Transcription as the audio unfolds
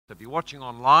If you're watching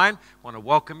online, I want to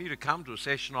welcome you to come to a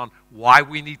session on why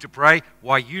we need to pray,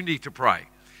 why you need to pray.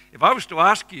 If I was to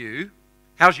ask you,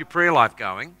 how's your prayer life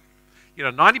going?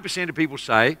 90% of people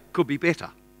say, could be better.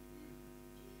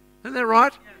 Isn't that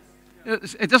right?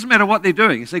 Yes. It doesn't matter what they're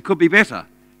doing. They say, could be better.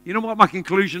 You know what my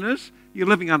conclusion is? You're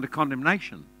living under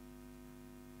condemnation.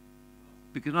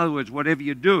 Because in other words, whatever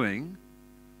you're doing,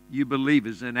 you believe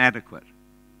is inadequate.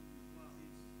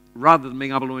 Rather than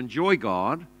being able to enjoy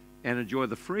God and enjoy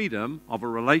the freedom of a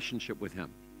relationship with Him.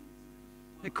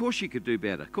 Of course you could do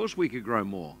better. Of course we could grow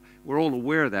more. We're all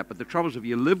aware of that. But the trouble is if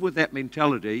you live with that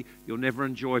mentality, you'll never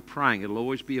enjoy praying. It'll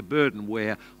always be a burden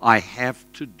where I have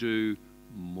to do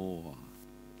more.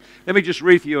 Let me just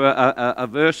read for you a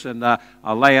verse, and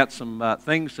I'll lay out some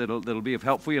things that'll be of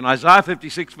help for you. In Isaiah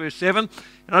 56, verse 7,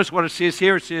 notice what it says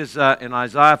here. It says in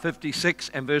Isaiah 56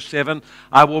 and verse 7,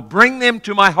 I will bring them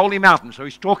to my holy mountain. So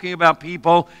he's talking about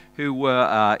people who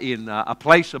were in a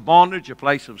place of bondage, a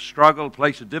place of struggle, a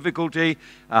place of difficulty,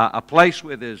 a place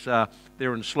where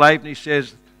they're enslaved. And he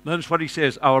says, notice what he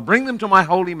says, I will bring them to my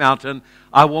holy mountain.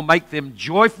 I will make them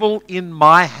joyful in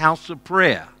my house of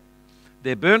prayer.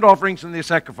 Their burnt offerings and their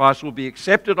sacrifice will be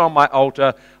accepted on my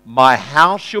altar. My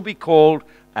house shall be called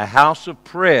a house of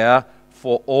prayer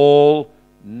for all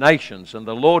nations. And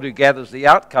the Lord who gathers the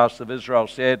outcasts of Israel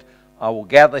said, I will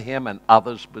gather him and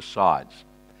others besides.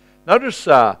 Notice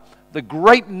the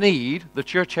great need the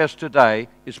church has today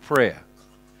is prayer.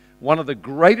 One of the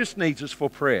greatest needs is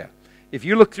for prayer. If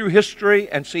you look through history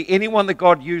and see anyone that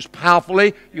God used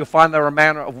powerfully, you'll find they're a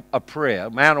man of prayer,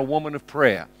 a man or woman of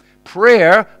prayer.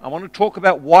 Prayer, I want to talk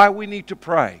about why we need to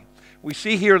pray. We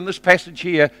see here in this passage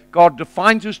here, God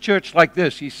defines His church like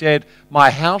this. He said,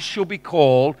 my house shall be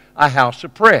called a house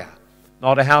of prayer,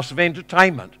 not a house of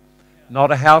entertainment, not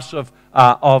a house of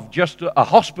just a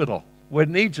hospital where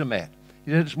needs are met.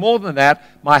 He said, it's more than that.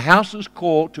 My house is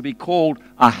called to be called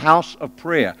a house of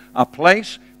prayer, a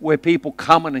place where people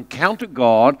come and encounter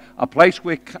God, a place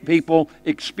where people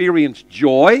experience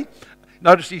joy.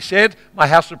 Notice he said, my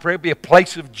house of prayer will be a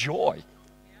place of joy.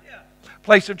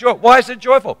 Place of joy. Why is it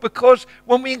joyful? Because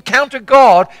when we encounter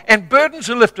God and burdens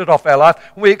are lifted off our life,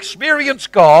 when we experience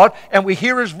God and we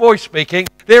hear His voice speaking,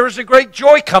 there is a great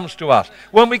joy comes to us.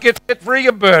 When we get set free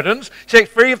of burdens, set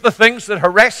free of the things that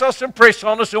harass us and press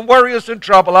on us and worry us and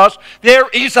trouble us, there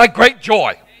is a great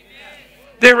joy.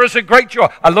 There is a great joy.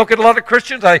 I look at a lot of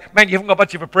Christians, man, you haven't got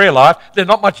much of a prayer life. There's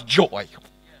not much joy.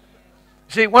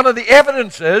 See, one of the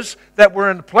evidences that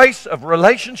we're in a place of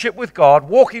relationship with God,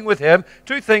 walking with Him,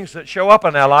 two things that show up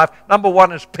in our life. Number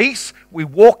one is peace. We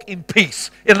walk in peace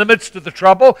in the midst of the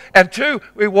trouble. And two,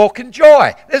 we walk in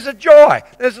joy. There's a joy.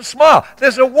 There's a smile.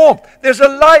 There's a warmth. There's a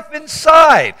life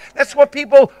inside. That's what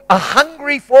people are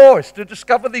hungry for, is to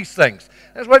discover these things.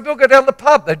 That's why people go down the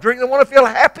pub. They drink. They want to feel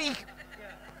happy.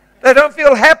 They don't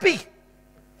feel happy.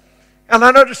 And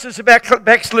I notice this about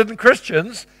backslidden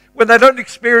Christians. When they don't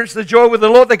experience the joy with the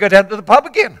Lord, they go down to the pub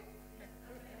again.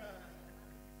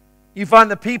 You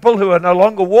find the people who are no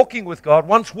longer walking with God,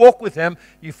 once walk with Him,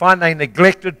 you find they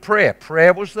neglected prayer.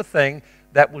 Prayer was the thing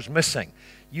that was missing.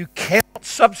 You cannot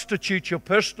substitute your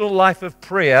personal life of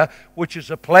prayer, which is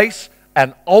a place,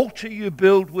 an altar you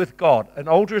build with God. An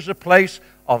altar is a place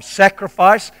of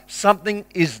sacrifice. Something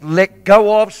is let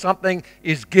go of, something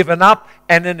is given up,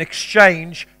 and in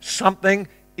exchange, something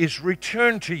is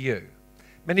returned to you.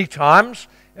 Many times,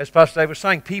 as Pastor Dave was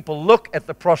saying, people look at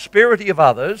the prosperity of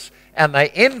others and they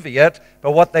envy it,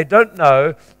 but what they don't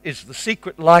know is the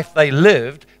secret life they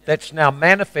lived that's now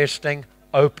manifesting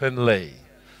openly.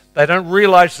 They don't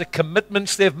realize the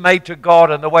commitments they've made to God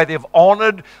and the way they've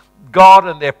honored God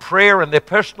and their prayer and their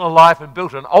personal life and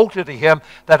built an altar to Him.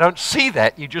 They don't see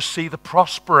that. You just see the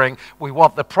prospering. We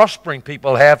want the prospering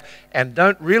people have and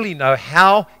don't really know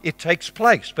how it takes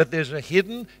place. But there's a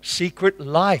hidden, secret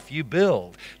life you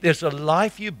build. There's a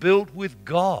life you build with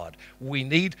God. We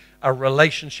need a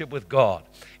relationship with God.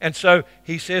 And so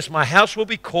he says, my house will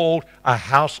be called a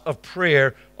house of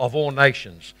prayer of all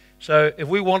nations. So if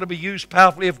we want to be used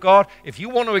powerfully of God, if you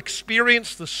want to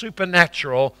experience the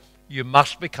supernatural, you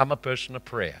must become a person of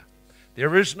prayer.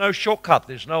 There is no shortcut.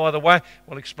 There's no other way.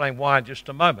 We'll explain why in just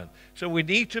a moment. So we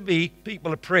need to be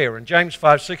people of prayer. In James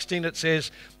 5:16 it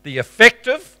says, the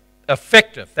effective,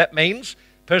 that means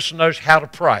person knows how to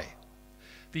pray.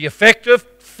 The effective,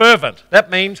 fervent,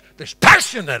 that means there's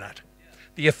passion in it.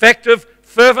 The effective,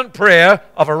 fervent prayer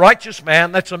of a righteous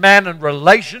man, that's a man in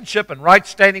relationship and right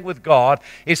standing with God,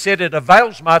 he said it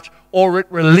avails much, or it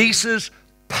releases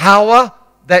power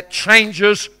that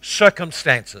changes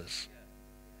circumstances.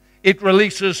 It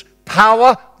releases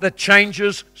power that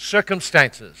changes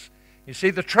circumstances. You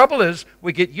see, the trouble is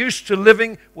we get used to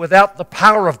living without the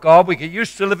power of God. We get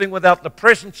used to living without the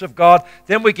presence of God.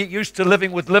 Then we get used to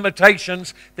living with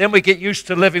limitations. Then we get used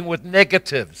to living with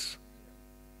negatives.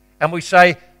 And we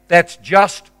say, that's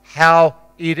just how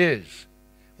it is.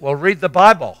 Well, read the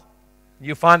Bible.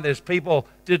 You find there's people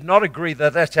did not agree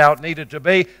that that's how it needed to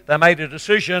be. They made a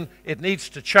decision. It needs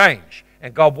to change.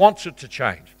 And God wants it to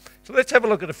change. So let's have a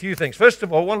look at a few things. First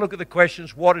of all, I want to look at the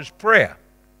questions, what is prayer?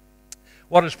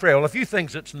 What is prayer? Well, a few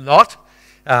things it's not.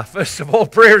 First of all,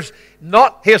 prayer is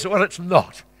not, here's what it's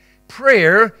not.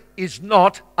 Prayer is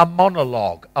not a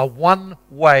monologue, a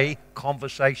one-way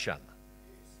conversation.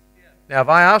 Now, if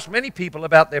I ask many people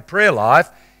about their prayer life,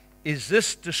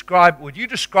 would you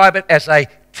describe it as a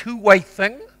two-way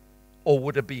thing, or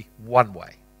would it be one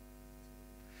way?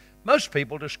 Most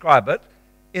people describe it,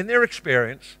 in their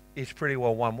experience, it's pretty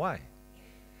well one way.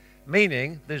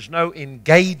 Meaning, there's no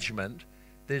engagement,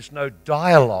 there's no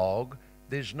dialogue,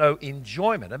 there's no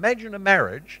enjoyment. Imagine a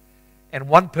marriage, and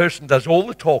one person does all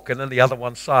the talking and the other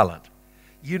one's silent.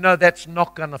 You know that's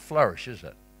not going to flourish, is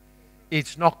it?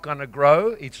 It's not going to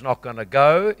grow, it's not going to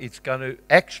go, it's going to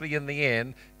actually in the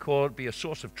end be a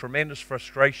source of tremendous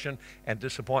frustration and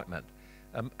disappointment.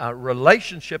 A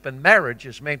relationship and marriage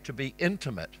is meant to be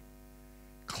intimate,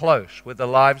 close, where the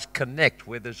lives connect,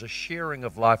 where there's a sharing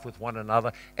of life with one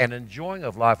another and enjoying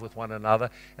of life with one another,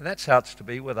 and that's how it's to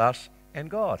be with us and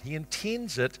God. He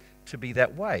intends it to be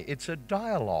that way. It's a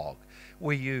dialogue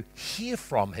where you hear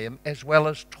from Him as well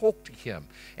as talk to Him.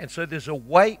 And so there's a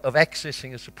way of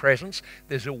accessing His presence.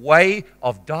 There's a way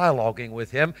of dialoguing with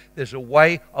Him. There's a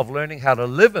way of learning how to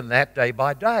live in that day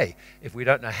by day. If we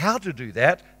don't know how to do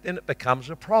that, then it becomes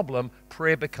a problem.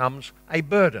 Prayer becomes a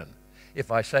burden.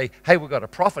 If I say, hey, we've got a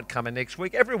prophet coming next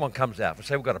week, everyone comes out. If I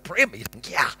say, we've got a prayer meeting,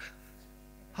 yeah.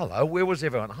 Hello, where was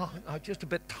everyone? Oh, I'm just a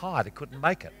bit tired, I couldn't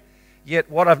make it. Yet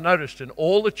what I've noticed in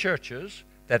all the churches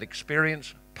that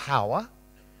experience power,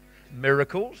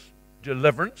 miracles,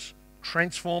 deliverance,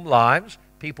 transformed lives,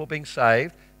 people being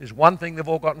saved, there's one thing they've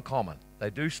all got in common. They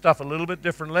do stuff a little bit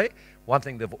differently. One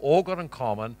thing they've all got in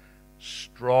common,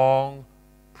 strong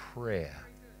prayer.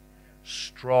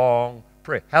 Strong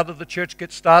prayer. How did the church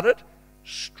get started?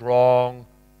 Strong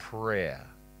prayer.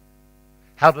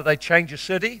 How do they change a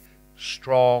city?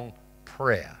 Strong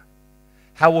prayer.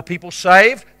 How were people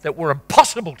saved that were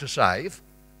impossible to save?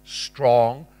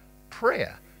 Strong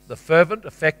prayer. The fervent,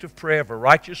 effective prayer of a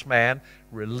righteous man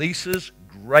releases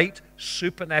great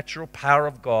supernatural power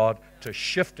of God to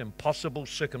shift impossible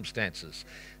circumstances.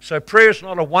 So prayer is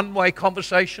not a one-way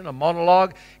conversation, a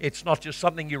monologue. It's not just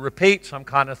something you repeat, some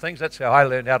kind of things. That's how I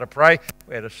learned how to pray.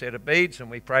 We had a set of beads, and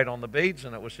we prayed on the beads,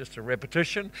 and it was just a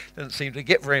repetition. Didn't seem to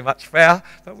get very much power,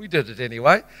 but we did it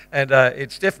anyway. And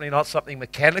it's definitely not something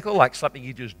mechanical, like something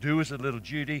you just do as a little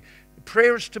duty.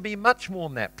 Prayer is to be much more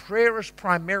than that. Prayer is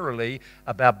primarily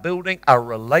about building a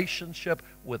relationship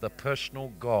with a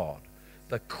personal God.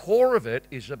 The core of it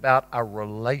is about a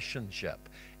relationship,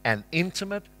 an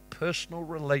intimate, personal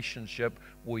relationship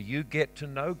where you get to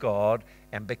know God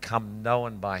and become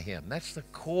known by Him. That's the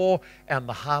core and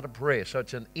the heart of prayer. So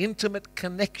it's an intimate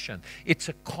connection. It's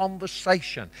a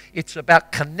conversation. It's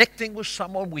about connecting with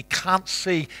someone we can't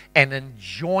see and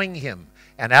enjoying Him.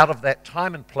 And out of that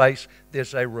time and place,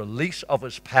 there's a release of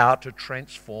His power to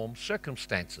transform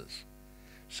circumstances.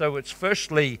 So it's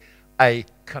firstly a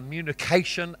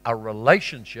communication, a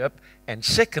relationship, and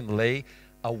secondly,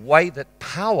 a way that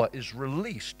power is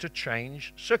released to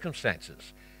change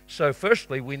circumstances. So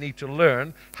firstly, we need to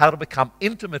learn how to become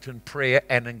intimate in prayer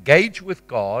and engage with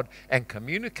God and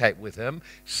communicate with Him.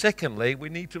 Secondly, we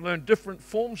need to learn different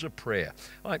forms of prayer,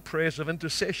 like prayers of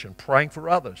intercession, praying for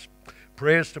others.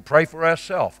 Prayers to pray for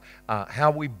ourselves, how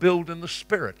we build in the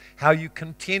Spirit, how you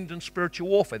contend in spiritual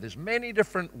warfare. There's many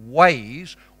different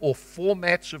ways or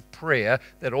formats of prayer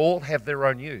that all have their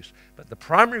own use. But the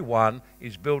primary one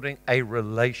is building a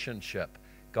relationship.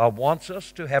 God wants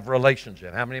us to have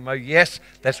relationship. How many know? Yes,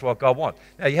 that's what God wants.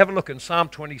 Now you have a look in Psalm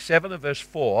 27 and verse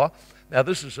 4. Now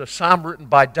this is a psalm written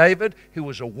by David, who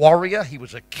was a warrior, he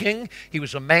was a king, he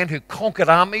was a man who conquered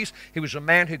armies, he was a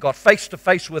man who got face to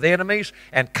face with enemies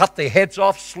and cut their heads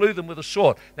off, slew them with a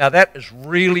sword. Now that is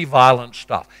really violent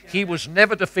stuff. He was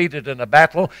never defeated in a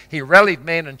battle. He rallied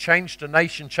men and changed a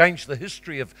nation, changed the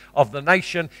history of the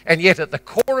nation, and yet at the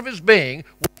core of his being,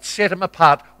 what set him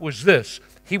apart was this: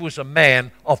 he was a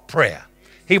man of prayer.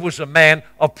 He was a man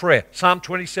of prayer. Psalm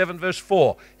 27 verse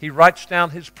 4, he writes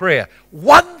down his prayer.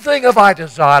 One thing have I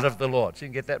desired of the Lord. So you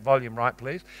can get that volume right,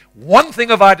 please. One thing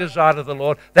have I desired of the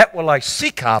Lord, that will I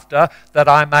seek after, that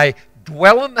I may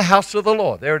dwell in the house of the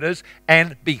Lord. There it is.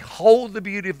 And behold the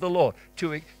beauty of the Lord.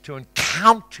 To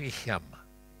encounter Him.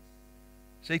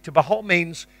 See, to behold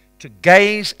means to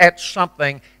gaze at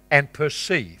something and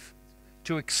perceive,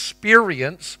 to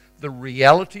experience the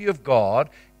reality of God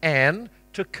and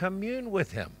to commune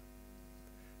with Him.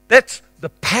 That's the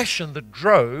passion that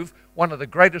drove one of the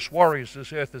greatest warriors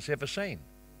this earth has ever seen,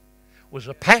 was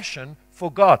a passion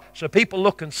for God. So people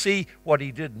look and see what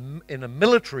he did in a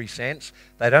military sense.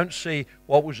 They don't see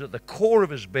what was at the core of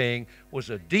his being was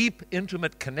a deep,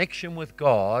 intimate connection with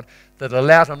God that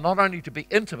allowed him not only to be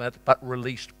intimate, but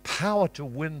released power to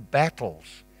win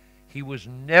battles. He was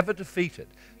never defeated.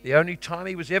 The only time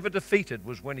he was ever defeated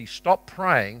was when he stopped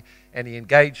praying and he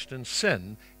engaged in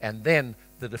sin, and then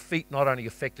the defeat not only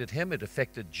affected him, it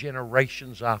affected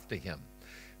generations after him.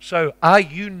 So are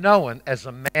you known as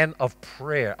a man of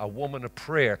prayer, a woman of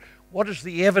prayer? What is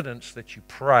the evidence that you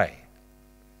pray?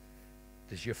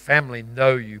 Does your family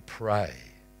know you pray?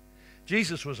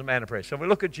 Jesus was a man of prayer. So we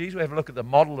look at Jesus, we have a look at the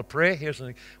model of prayer. Here's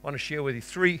something I want to share with you.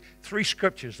 Three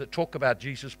scriptures that talk about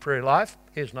Jesus' prayer life.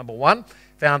 Here's number one,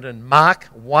 found in Mark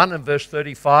 1 and verse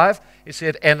 35. It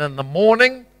said, and in the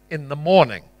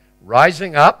morning,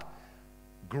 rising up,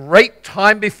 great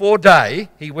time before day,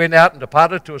 he went out and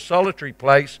departed to a solitary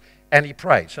place and he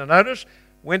prayed. So notice,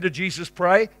 when did Jesus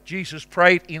pray? Jesus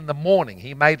prayed in the morning.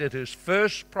 He made it his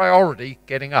first priority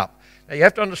getting up. Now you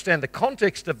have to understand the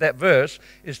context of that verse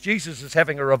is Jesus is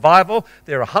having a revival.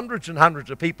 There are hundreds and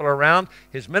hundreds of people around.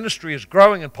 His ministry is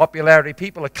growing in popularity.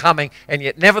 People are coming, and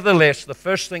yet nevertheless, the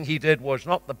first thing he did was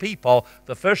not the people.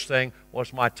 The first thing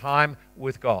was my time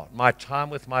with God, my time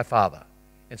with my Father.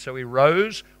 And so he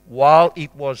rose while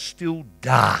it was still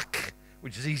dark,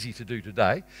 which is easy to do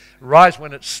today. Rise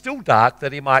when it's still dark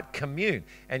that he might commune.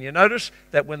 And you notice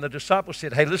that when the disciples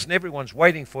said, hey, listen, everyone's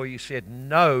waiting for you, he said,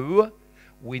 no,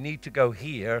 we need to go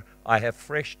here. I have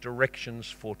fresh directions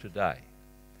for today.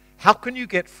 How can you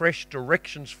get fresh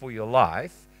directions for your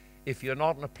life if you're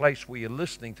not in a place where you're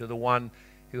listening to the one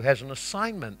who has an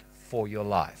assignment for your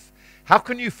life? How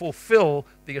can you fulfill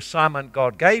the assignment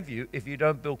God gave you if you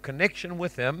don't build connection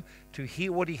with Him to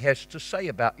hear what He has to say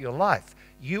about your life?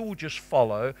 You will just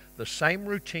follow the same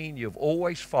routine you've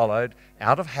always followed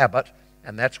out of habit,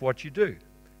 and that's what you do.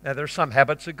 Now, there are some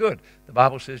habits that are good. The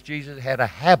Bible says Jesus had a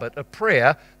habit of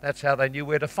prayer. That's how they knew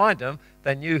where to find Him.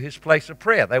 They knew His place of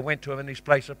prayer. They went to Him in His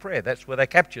place of prayer. That's where they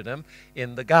captured Him,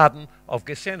 in the Garden of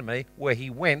Gethsemane, where He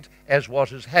went, as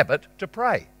was His habit, to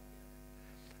pray.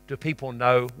 Do people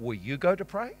know where you go to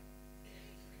pray?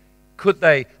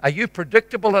 Are you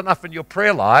predictable enough in your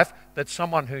prayer life that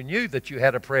someone who knew that you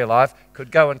had a prayer life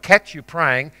could go and catch you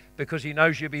praying because he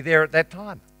knows you'll be there at that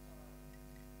time?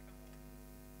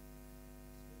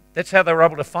 That's how they were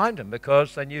able to find him,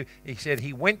 because they knew. He said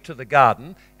he went to the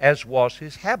garden as was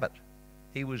his habit.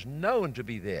 He was known to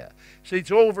be there. See,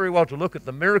 it's all very well to look at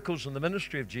the miracles and the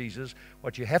ministry of Jesus.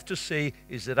 What you have to see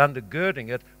is that undergirding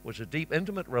it was a deep,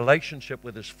 intimate relationship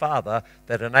with his Father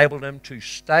that enabled him to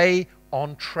stay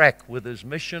on track with his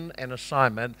mission and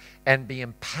assignment and be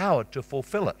empowered to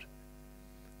fulfill it.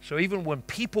 So even when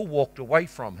people walked away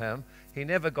from him, he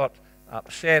never got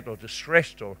upset or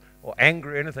distressed or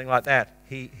angry or anything like that.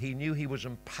 He knew he was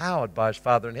empowered by his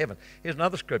Father in heaven. Here's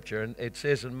another scripture, and it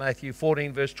says in Matthew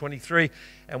 14, verse 23,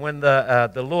 and when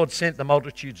the Lord sent the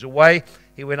multitudes away,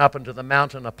 he went up into the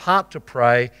mountain apart to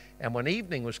pray, and when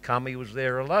evening was come, he was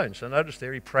there alone. So notice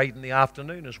there he prayed in the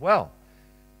afternoon as well.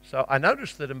 So I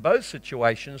noticed that in both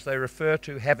situations they refer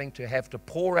to having to have to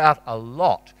pour out a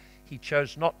lot. He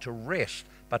chose not to rest,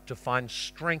 but to find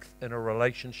strength in a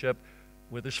relationship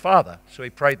with his Father. So he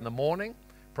prayed in the morning,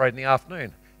 prayed in the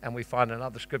afternoon. And we find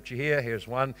another scripture here. Here's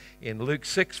one in Luke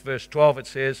 6, verse 12. It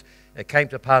says, it came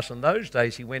to pass in those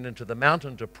days he went into the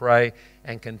mountain to pray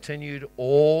and continued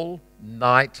all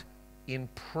night in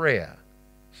prayer.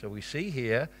 So we see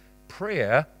here,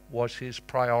 prayer was his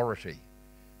priority.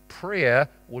 Prayer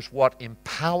was what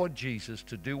empowered Jesus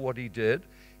to do what he did.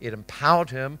 It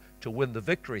empowered him to win the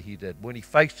victory he did. When he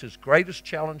faced his greatest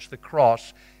challenge, the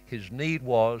cross, his need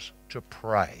was to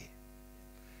pray.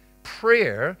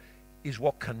 Prayer is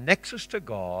what connects us to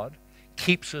God,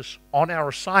 keeps us on our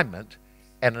assignment,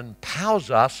 and empowers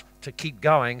us to keep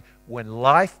going when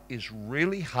life is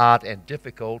really hard and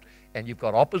difficult, and you've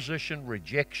got opposition,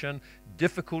 rejection,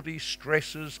 difficulties,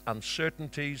 stresses,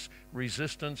 uncertainties,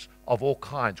 resistance of all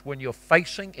kinds. When you're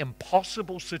facing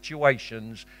impossible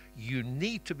situations, you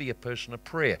need to be a person of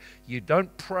prayer. You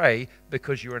don't pray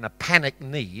because you're in a panic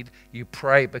need. You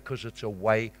pray because it's a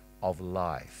way of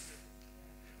life.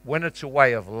 When it's a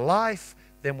way of life,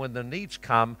 then when the needs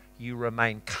come, you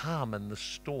remain calm in the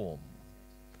storm.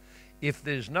 If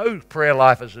there's no prayer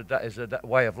life as a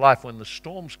way of life, when the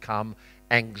storms come,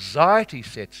 anxiety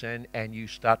sets in and you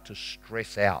start to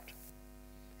stress out.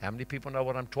 How many people know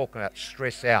what I'm talking about?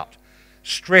 Stress out.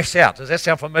 Stress out. Does that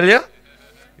sound familiar?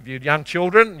 If you're young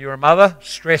children, you're a mother,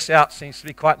 stress out seems to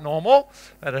be quite normal,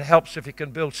 but it helps if you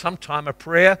can build some time of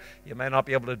prayer. You may not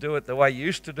be able to do it the way you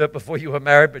used to do it before you were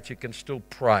married, but you can still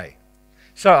pray.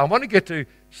 So I want to get to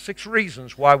 6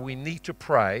 reasons why we need to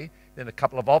pray, then a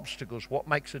couple of obstacles, what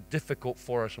makes it difficult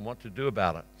for us and what to do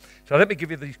about it. So let me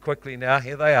give you these quickly now.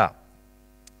 Here they are.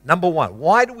 Number 1,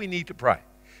 why do we need to pray?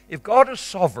 If God is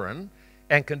sovereign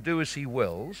and can do as he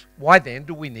wills, why then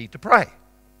do we need to pray?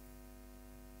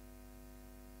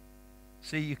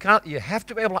 See, you have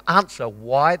to be able to answer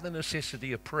why the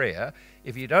necessity of prayer.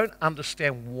 If you don't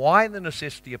understand why the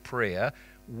necessity of prayer,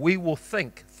 we will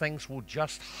think things will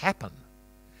just happen.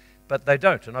 But they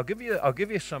don't. And I'll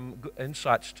give you some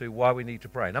insights to why we need to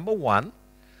pray. Number 1,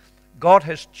 God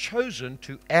has chosen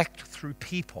to act through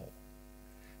people.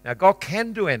 Now, God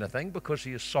can do anything because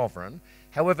he is sovereign.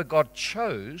 However, God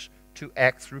chose to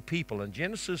act through people. In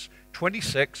Genesis 1,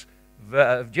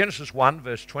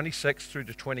 verse 26 through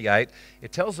to 28,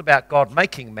 it tells about God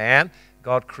making man.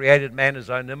 God created man in his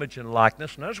own image and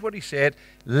likeness. Notice what he said,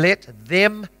 let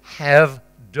them have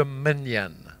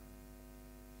dominion.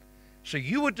 So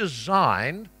you were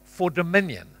designed for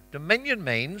dominion. Dominion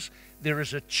means there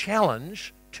is a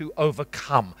challenge to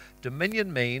overcome.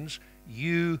 Dominion means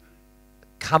you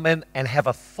come in and have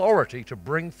authority to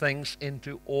bring things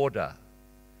into order.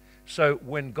 So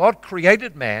when God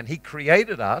created man, he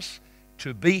created us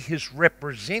to be his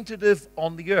representative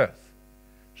on the earth.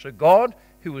 So God,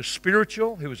 who is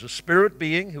spiritual, who is a spirit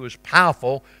being, who is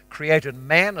powerful, created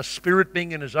man, a spirit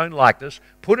being in his own likeness,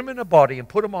 put him in a body and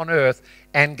put him on earth,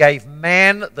 and gave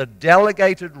man the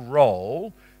delegated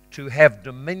role to have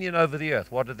dominion over the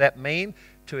earth. What did that mean?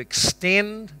 To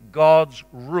extend God's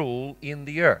rule in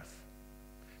the earth.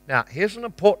 Now, here's an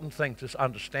important thing to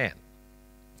understand.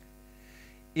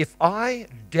 If I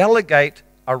delegate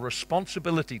a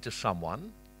responsibility to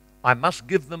someone, I must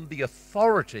give them the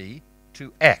authority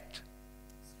to act.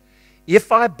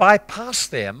 If I bypass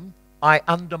them, I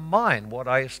undermine what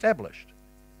I established.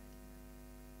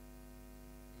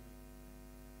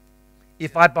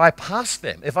 If I bypass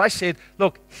them, if I said,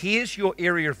 look, here's your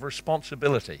area of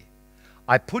responsibility,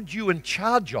 I put you in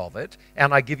charge of it,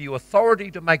 and I give you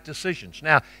authority to make decisions.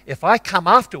 Now, if I come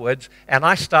afterwards and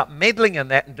I start meddling in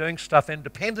that and doing stuff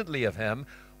independently of him,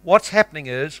 what's happening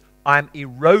is I'm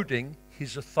eroding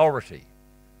his authority.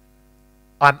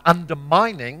 I'm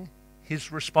undermining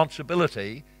his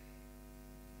responsibility.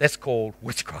 That's called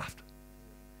witchcraft.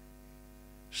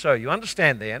 So you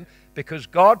understand then, because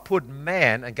God put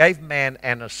man and gave man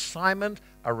an assignment,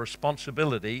 a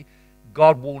responsibility,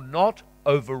 God will not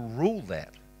overrule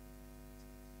that.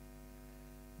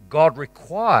 God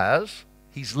requires,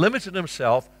 he's limited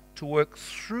himself to work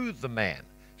through the man.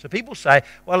 So people say,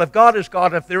 well, if God is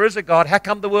God, if there is a God, how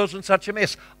come the world's in such a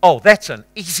mess? Oh, that's an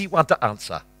easy one to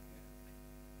answer.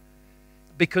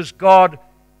 Because God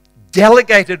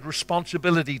delegated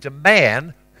responsibility to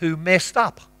man who messed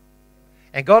up.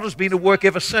 And God has been at work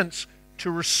ever since to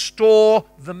restore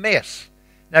the mess.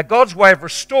 Now, God's way of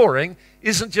restoring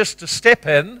isn't just to step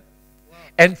in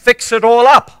and fix it all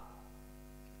up.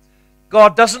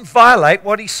 God doesn't violate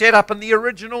what he set up in the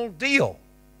original deal.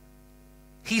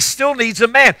 He still needs a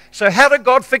man. So how did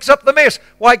God fix up the mess?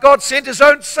 Why, God sent his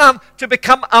own son to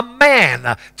become a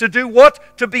man. To do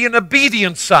what? To be an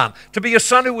obedient son. To be a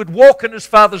son who would walk in his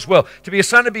Father's will. To be a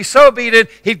son who would be so obedient,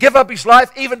 he'd give up his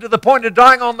life even to the point of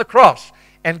dying on the cross.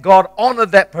 And God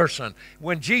honored that person.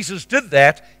 When Jesus did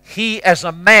that, he as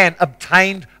a man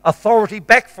obtained authority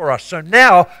back for us. So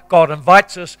now God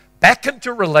invites us back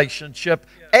into relationship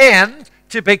and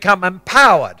to become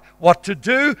empowered. What to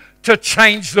do? To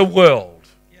change the world.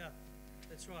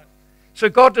 So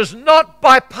God does not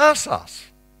bypass us.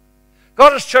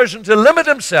 God has chosen to limit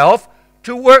himself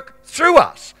to work through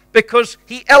us because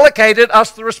he allocated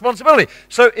us the responsibility.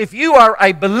 So if you are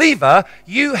a believer,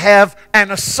 you have an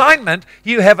assignment,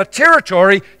 you have a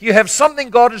territory, you have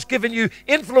something God has given you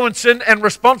influence in and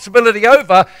responsibility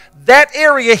over. That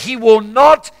area he will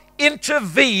not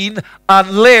intervene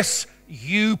unless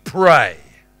you pray.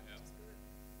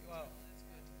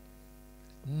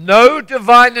 No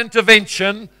divine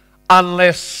intervention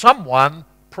unless someone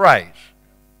prays.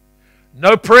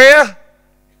 No prayer,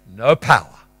 no power.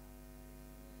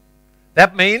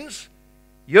 That means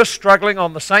you're struggling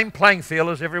on the same playing field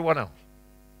as everyone else.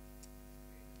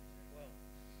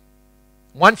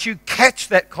 Once you catch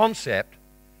that concept,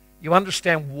 you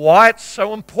understand why it's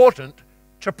so important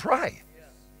to pray.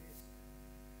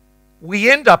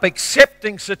 We end up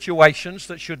accepting situations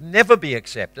that should never be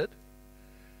accepted.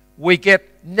 we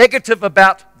get negative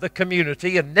about the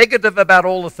community and negative about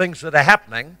all the things that are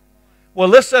happening. Well,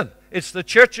 listen, it's the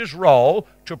church's role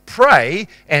to pray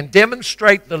and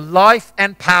demonstrate the life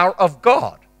and power of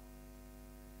God.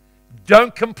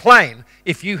 Don't complain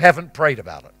if you haven't prayed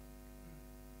about it.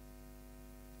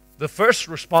 The first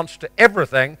response to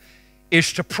everything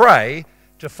is to pray,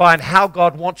 to find how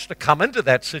God wants to come into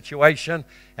that situation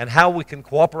and how we can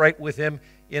cooperate with Him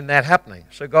in that happening.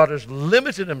 So God has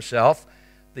limited Himself.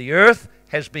 The earth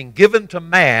has been given to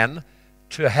man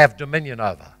to have dominion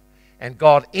over. And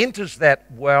God enters that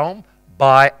realm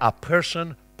by a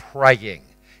person praying.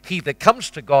 He that comes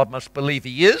to God must believe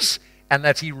He is, and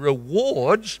that He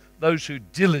rewards those who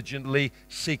diligently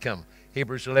seek Him.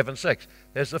 Hebrews 11:6.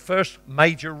 There's the first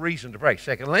major reason to pray.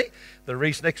 Secondly, the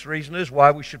next reason is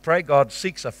why we should pray. God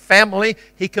seeks a family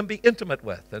He can be intimate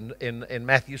with. And in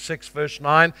Matthew 6, verse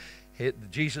 9,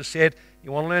 Jesus said,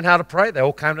 you want to learn how to pray? They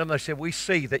all came to Him. They said, we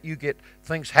see that you get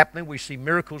things happening. We see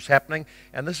miracles happening.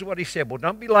 And this is what He said. Well,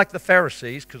 don't be like the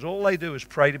Pharisees, because all they do is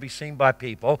pray to be seen by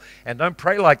people. And don't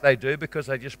pray like they do, because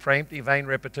they just pray empty, vain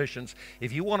repetitions.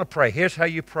 If you want to pray, here's how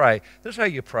you pray. This is how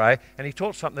you pray. And He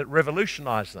taught something that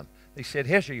revolutionized them. He said,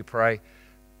 here's how you pray.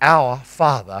 Our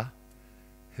Father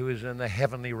who is in the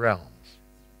heavenly realms.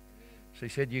 So He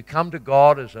said, you come to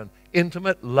God as an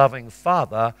intimate, loving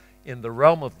Father in the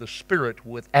realm of the Spirit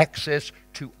with access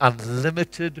to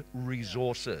unlimited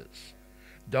resources.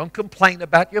 Don't complain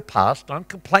about your past. Don't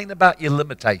complain about your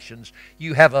limitations.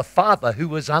 You have a Father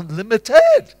who is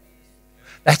unlimited.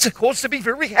 That's a cause to be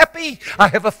very happy. I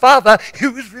have a Father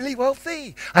who is really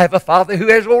wealthy. I have a Father who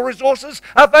has all resources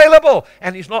available.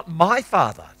 And He's not my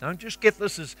Father. Don't just get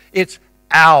this as it's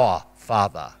our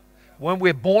Father. When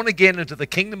we're born again into the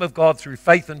kingdom of God through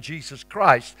faith in Jesus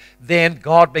Christ, then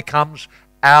God becomes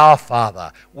our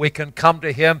Father. We can come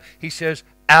to Him. He says,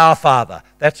 our Father.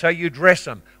 That's how you address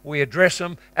Him. We address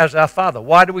Him as our Father.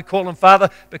 Why do we call Him Father?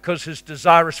 Because His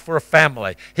desire is for a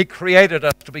family. He created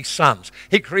us to be sons.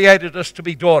 He created us to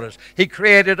be daughters. He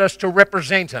created us to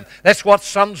represent Him. That's what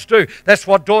sons do. That's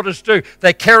what daughters do.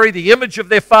 They carry the image of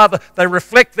their father. They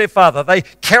reflect their father. They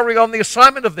carry on the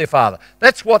assignment of their father.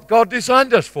 That's what God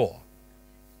designed us for.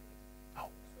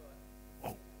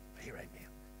 Here, amen.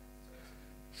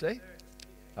 See?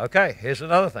 Okay, here's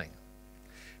another thing.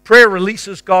 Prayer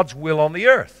releases God's will on the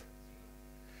earth.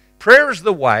 Prayer is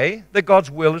the way that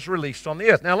God's will is released on the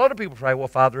earth. Now, a lot of people pray, well,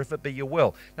 Father, if it be your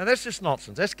will. Now, that's just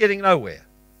nonsense. That's getting nowhere.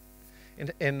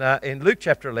 In Luke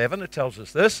chapter 11, it tells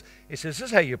us this. It says, this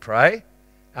is how you pray.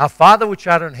 Our Father which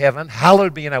art in heaven,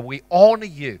 hallowed be your name. We honor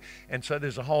you. And so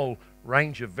there's a whole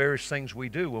range of various things we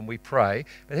do when we pray.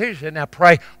 But here he said, now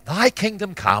pray, thy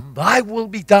kingdom come, thy will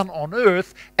be done on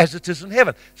earth as it is in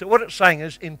heaven. So what it's saying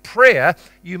is, in prayer,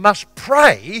 you must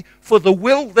pray for the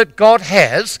will that God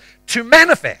has to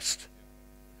manifest.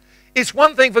 It's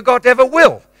one thing for God to have a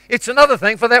will. It's another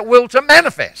thing for that will to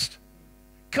manifest.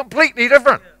 Completely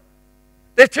different.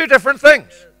 They're two different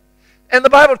things. And the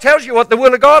Bible tells you what the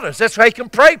will of God is. That's how you can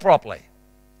pray properly.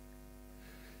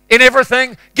 In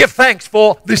everything, give thanks,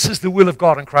 for this is the will of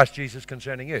God in Christ Jesus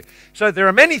concerning you. So there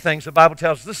are many things the Bible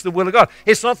tells us this is the will of God.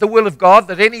 It's not the will of God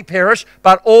that any perish,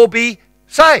 but all be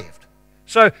saved.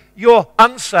 So your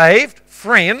unsaved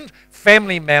friend,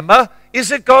 family member, is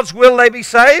it God's will they be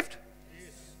saved?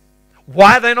 Yes.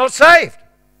 Why are they not saved?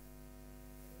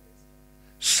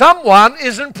 Someone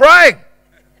isn't praying.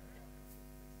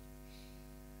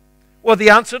 Well, the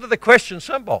answer to the question is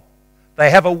simple. They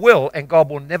have a will, and God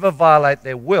will never violate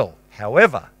their will.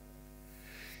 However,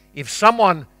 if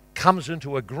someone comes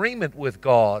into agreement with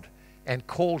God and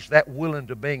calls that will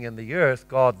into being in the earth,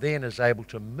 God then is able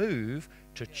to move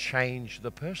to change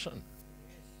the person.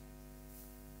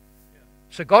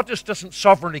 So God just doesn't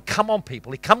sovereignly come on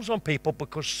people. He comes on people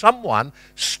because someone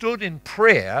stood in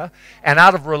prayer and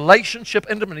out of relationship,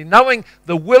 intimately, knowing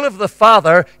the will of the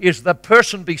Father is the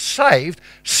person be saved,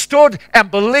 stood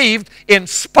and believed in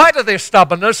spite of their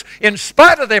stubbornness, in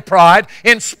spite of their pride,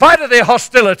 in spite of their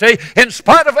hostility, in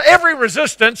spite of every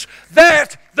resistance,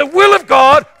 that the will of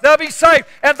God, they'll be saved.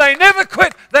 And they never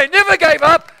quit. They never gave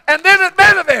up. And then it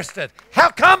manifested. How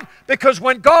come? Because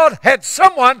when God had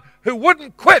someone who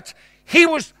wouldn't quit, He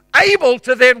was able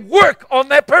to then work on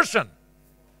that person.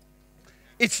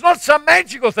 It's not some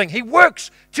magical thing. He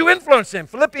works to influence them.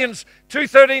 Philippians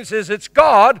 2:13 says it's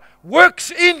God works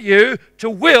in you to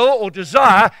will or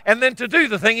desire and then to do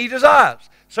the thing He desires.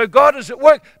 So God is at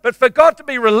work. But for God to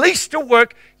be released to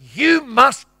work, you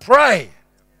must pray.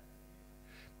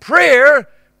 Prayer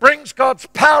brings God's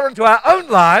power into our own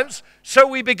lives, so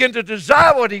we begin to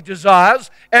desire what He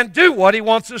desires and do what He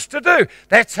wants us to do.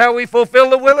 That's how we fulfill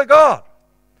the will of God.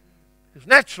 Because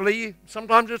naturally,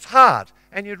 sometimes it's hard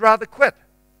and you'd rather quit.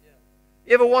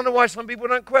 You ever wonder why some people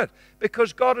don't quit?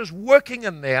 Because God is working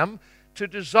in them to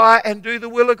desire and do the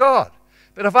will of God.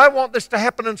 But if I want this to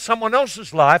happen in someone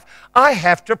else's life, I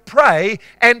have to pray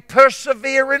and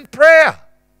persevere in prayer.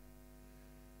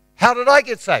 How did I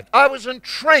get saved? I was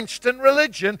entrenched in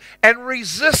religion and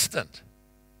resistant.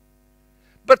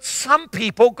 But some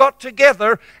people got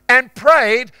together and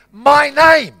prayed my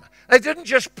name. They didn't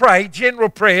just pray general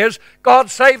prayers, God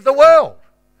save the world.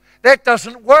 That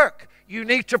doesn't work. You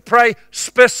need to pray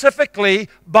specifically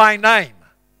by name.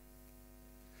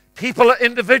 People are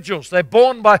individuals. They're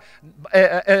born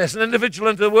as an individual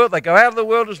into the world. They go out of the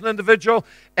world as an individual,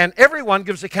 and everyone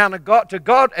gives account of God, to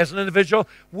God as an individual.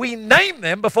 We name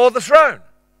them before the throne.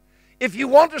 If you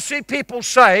want to see people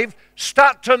saved,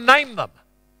 start to name them.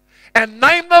 And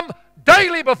name them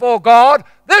daily before God.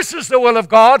 This is the will of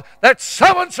God, that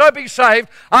so-and-so be saved.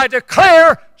 I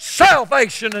declare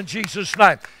salvation in Jesus'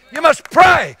 name. You must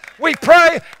pray. We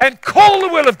pray and call the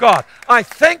will of God. I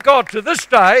thank God to this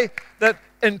day that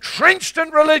entrenched in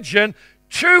religion,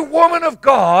 2 women of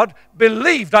God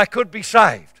believed I could be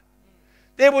saved.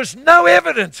 There was no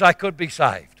evidence I could be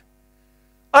saved.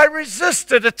 I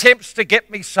resisted attempts to get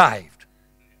me saved.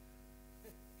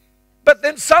 But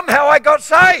then somehow I got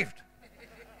saved.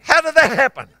 How did that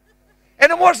happen?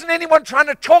 And it wasn't anyone trying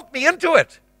to talk me into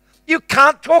it. You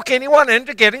can't talk anyone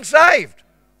into getting saved.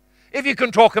 If you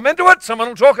can talk them into it, someone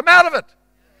will talk them out of it.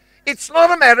 It's not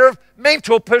a matter of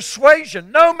mental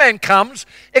persuasion. No man comes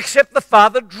except the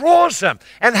Father draws him.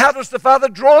 And how does the Father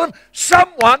draw him?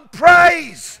 Someone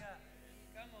prays.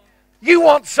 You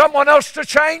want someone else to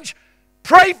change?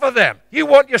 Pray for them. You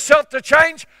want yourself to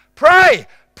change? Pray.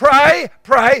 Pray,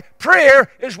 pray.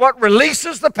 Prayer is what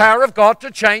releases the power of God to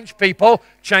change people,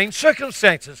 change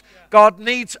circumstances. God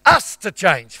needs us to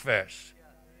change first.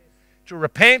 To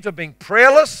repent of being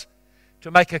prayerless, to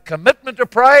make a commitment to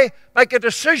pray, make a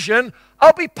decision,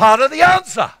 I'll be part of the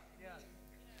answer.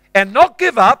 And not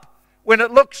give up when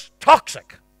it looks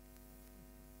toxic.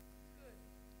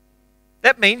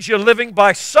 That means you're living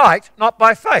by sight, not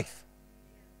by faith.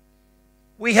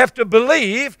 We have to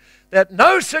believe that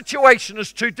no situation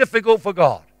is too difficult for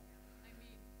God.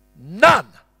 None.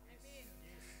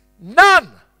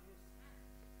 None.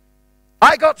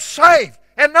 I got saved.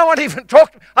 And no one even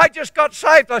talked to me. I just got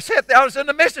saved. I sat there. I was in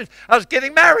a message. I was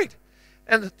getting married.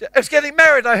 And I was getting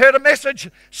married. I heard a message.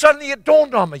 Suddenly it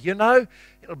dawned on me,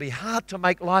 it'll be hard to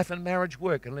make life and marriage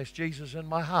work unless Jesus is in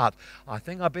my heart. I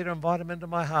think I better invite him into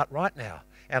my heart right now.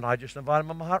 And I just invite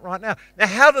him in my heart right now. Now,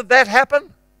 how did that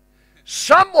happen?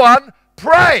 Someone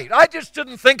prayed. I just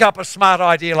didn't think up a smart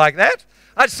idea like that.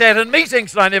 I sat in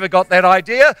meetings and I never got that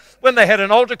idea. When they had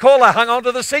an altar call, I hung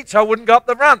onto the seat so I wouldn't go up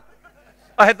the front.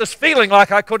 I had this feeling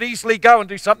like I could easily go and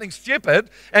do something stupid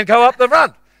and go up the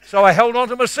front. So I held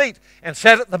onto my seat and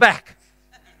sat at the back.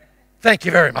 Thank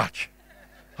you very much.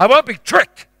 I won't be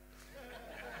tricked.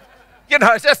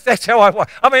 That's how I was.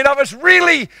 I mean, I was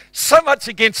really so much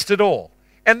against it all.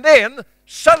 And then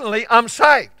suddenly I'm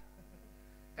saved.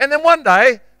 And then one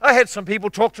day I had some people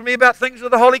talk to me about things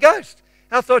of the Holy Ghost.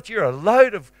 I thought, you're a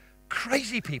load of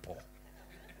crazy people.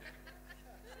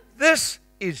 This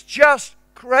is just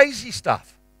crazy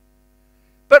stuff.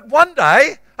 But one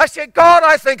day, I said, God,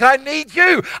 I think I need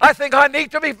you. I think I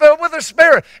need to be filled with the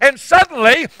Spirit. And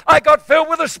suddenly, I got filled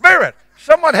with the Spirit.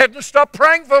 Someone hadn't stopped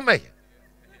praying for me.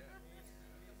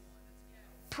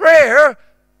 Prayer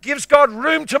gives God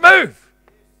room to move.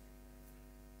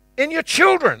 In your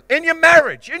children, in your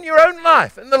marriage, in your own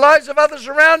life, in the lives of others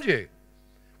around you.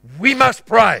 We must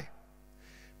pray.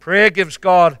 Prayer gives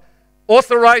God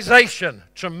authorization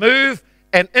to move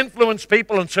and influence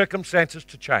people and circumstances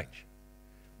to change.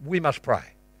 We must pray.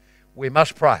 We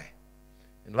must pray.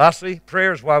 And lastly,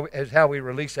 prayer is how we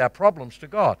release our problems to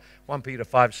God. 1 Peter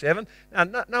 5:7.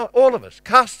 Now, all of us,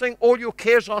 casting all your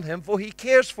cares on him, for he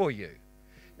cares for you.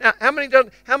 Now, how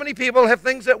many people have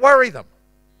things that worry them?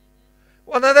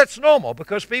 Well, now that's normal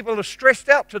because people are stressed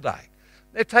out today.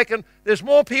 There's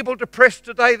more people depressed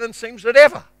today than seems that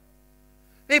ever.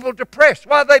 People depressed.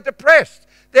 Why are they depressed?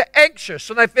 They're anxious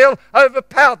and they feel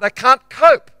overpowered. They can't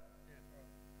cope.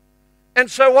 And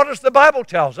so what does the Bible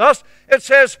tell us? It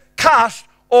says, cast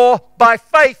or by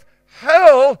faith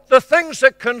hurl the things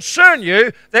that concern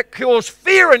you, that cause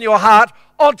fear in your heart,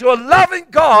 onto a loving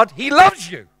God. He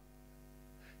loves you.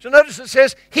 So notice it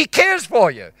says he cares for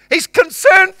you. He's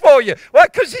concerned for you. Why?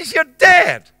 Because he's your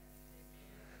dad.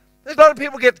 There's a lot of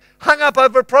people get hung up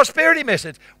over a prosperity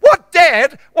message. What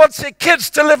dad wants their kids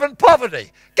to live in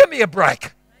poverty? Give me a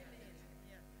break.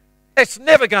 It's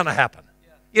never going to happen.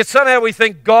 Yet somehow we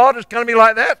think God is going to be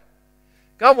like that.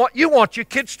 You want your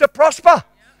kids to prosper.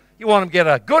 You want them to get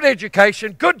a good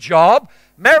education, good job,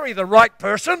 marry the right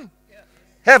person,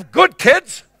 have good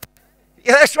kids.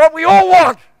 Yeah, that's what we all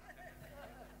want.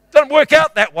 Doesn't work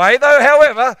out that way, though,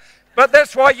 however, but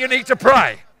that's why you need to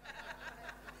pray.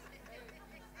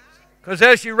 Because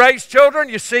as you raise children,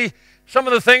 you see some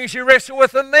of the things you wrestle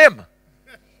with in them.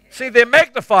 See, they're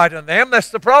magnified in them. That's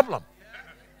the problem.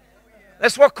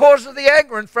 That's what causes the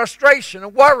anger and frustration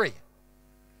and worry.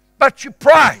 But you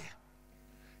pray.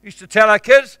 Used to tell our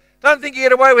kids, don't think you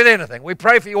get away with anything. We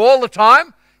pray for you all the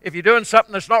time. If you're doing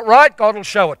something that's not right, God will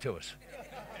show it to us.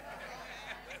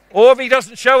 Or if He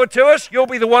doesn't show it to us, you'll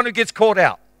be the one who gets caught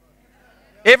out.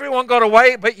 Everyone got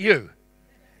away but you.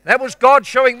 That was God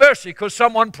showing mercy because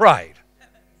someone prayed.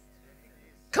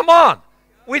 Come on.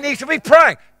 We need to be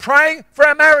praying. Praying for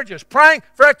our marriages. Praying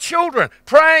for our children.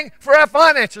 Praying for our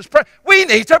finances. We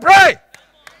need to pray.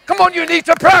 Come on, you need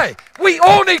to pray. We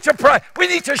all need to pray. We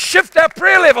need to shift our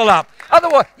prayer level up.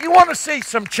 Otherwise, you want to see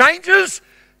some changes?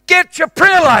 Get your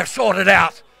prayer life sorted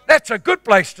out. That's a good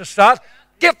place to start.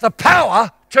 Get the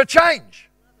power to change.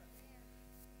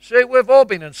 See, we've all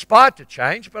been inspired to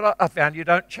change, but I found you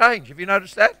don't change. Have you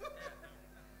noticed that?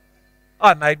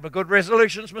 I made my good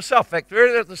resolutions myself. In fact,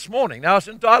 earlier this morning, I was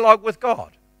in dialogue with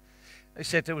God. He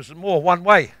said there was more one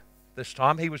way this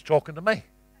time. He was talking to me.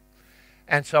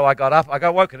 And so I got up. I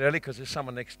got woken early because there's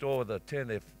someone next door that turned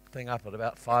their thing up at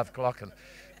about 5 o'clock, and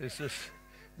there's this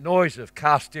noise of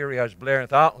car stereos blaring. I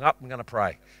thought, oh, I'm going to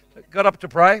pray. Got up to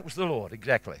pray. It was the Lord,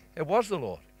 exactly. It was the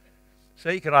Lord. So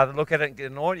you can either look at it and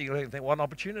get annoyed, or you can think, what an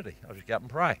opportunity. I'll just get up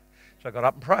and pray. So I got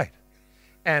up and prayed.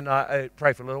 And I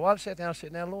prayed for a little while. I sat down and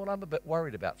said, now, Lord, I'm a bit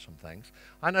worried about some things.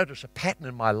 I notice a pattern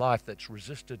in my life that's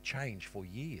resisted change for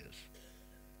years.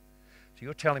 So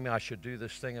you're telling me I should do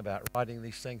this thing about writing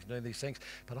these things, doing these things.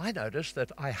 But I notice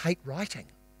that I hate writing.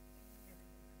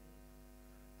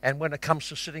 And when it comes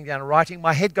to sitting down and writing,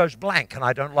 my head goes blank and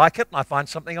I don't like it and I find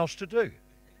something else to do.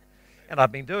 And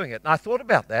I've been doing it. And I thought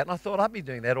about that, and I thought I've been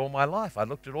doing that all my life. I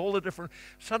looked at all the different,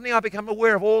 suddenly I become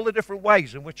aware of all the different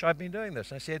ways in which I've been doing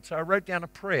this. I said, so I wrote down a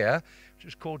prayer, which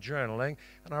is called journaling,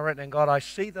 and I wrote down, God, I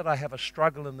see that I have a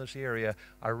struggle in this area.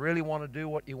 I really want to do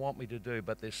what you want me to do,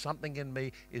 but there's something in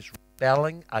me is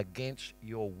rebelling against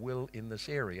your will in this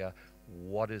area.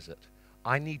 What is it?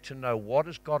 I need to know what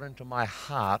has got into my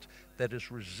heart that is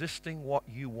resisting what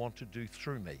you want to do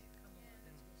through me.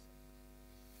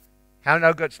 How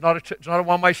no good? It's not a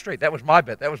one-way street. That was my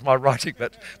bit. That was my writing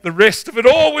bit. The rest of it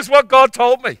all was what God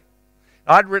told me.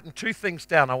 I'd written 2 things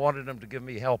down I wanted Him to give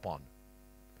me help on.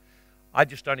 I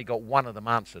just only got one of them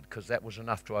answered because that was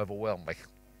enough to overwhelm me.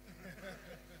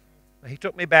 He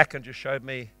took me back and just showed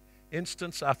me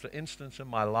instance after instance in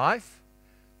my life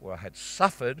where I had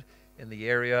suffered in the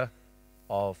area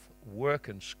of work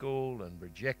and school and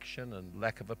rejection and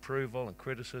lack of approval and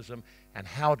criticism, and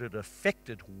how it had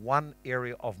affected one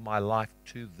area of my life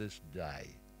to this day.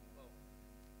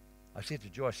 I said to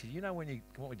Joyce, you know, when you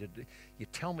want me to do, you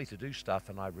tell me to do stuff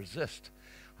and I resist.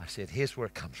 I said, here's where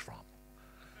it comes from.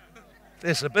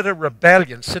 There's a bit of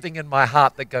rebellion sitting in my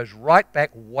heart that goes right back,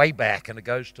 way back, and it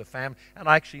goes to family. And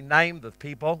I actually named the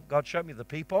people. God showed me the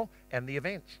people and the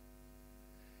events.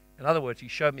 In other words, He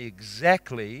showed me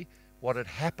exactly what had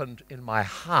happened in my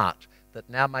heart that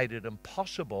now made it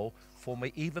impossible for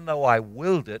me, even though I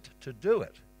willed it, to do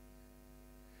it.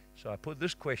 So I put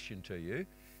this question to you.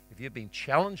 If you've been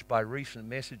challenged by recent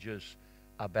messages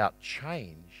about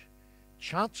change,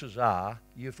 chances are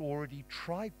you've already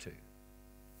tried to.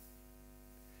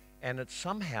 And it's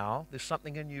somehow, there's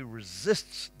something in you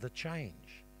resists the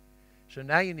change. So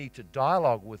now you need to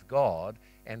dialogue with God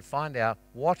and find out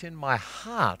what in my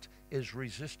heart is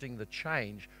resisting the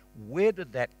change. Where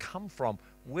did that come from?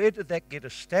 Where did that get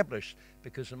established?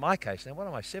 Because in my case, now what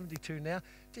am I, 72 now?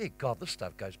 Dear God, this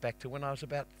stuff goes back to when I was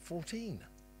about 14.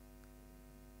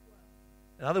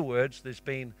 In other words, there's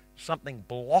been something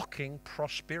blocking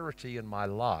prosperity in my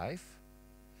life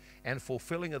and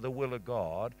fulfilling of the will of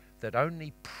God that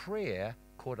only prayer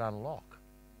could unlock.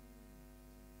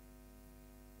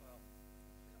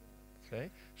 Okay?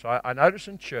 So I notice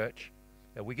in church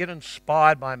that we get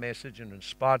inspired by a message and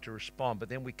inspired to respond, but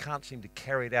then we can't seem to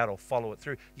carry it out or follow it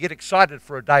through. You get excited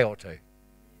for a day or two,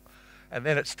 and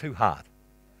then it's too hard.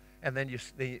 And then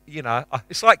you know,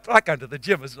 it's like going to the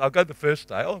gym, isn't it? I'll go the first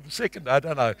day, oh, the second day, I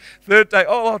don't know. Third day,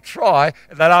 oh, I'll try.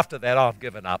 And then after that, oh, I've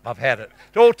given up. I've had it.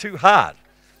 It's all too hard.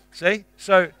 See?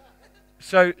 So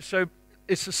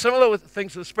it's similar with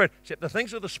things of the Spirit, except the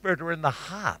things of the Spirit are in the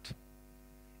heart.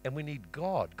 And we need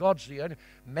God. God's the only.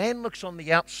 Man looks on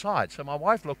the outside. So my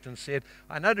wife looked and said,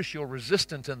 I notice you're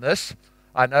resistant in this.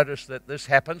 I notice that this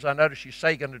happens. I notice you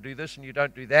say you're going to do this and you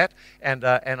don't do that. And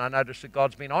I notice that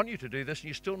God's been on you to do this and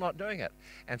you're still not doing it.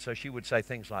 And so she would say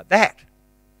things like that.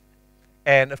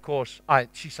 And, of course,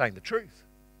 she's saying the truth.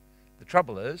 The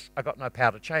trouble is, I got no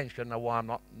power to change because I know why I'm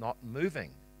not moving.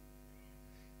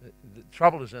 The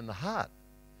trouble is in the heart.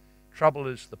 Trouble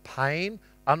is the pain,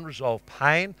 unresolved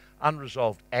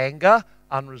anger,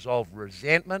 unresolved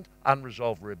resentment,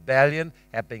 unresolved rebellion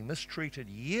at being mistreated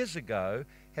years ago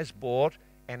has brought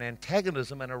an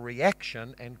antagonism and a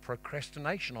reaction and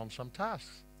procrastination on some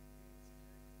tasks.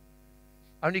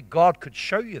 Only God could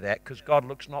show you that, because God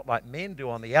looks not like men do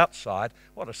on the outside.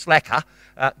 What a slacker.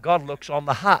 God looks on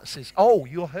the heart, says, oh,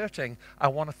 you're hurting. I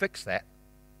want to fix that.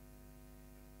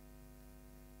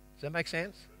 Does that make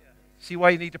sense? Yeah. See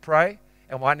why you need to pray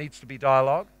and why it needs to be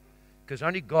dialogue? Because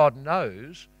only God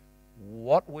knows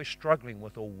what we're struggling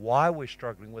with or why we're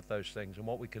struggling with those things and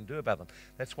what we can do about them.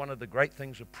 That's one of the great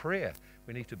things of prayer.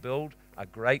 We need to build a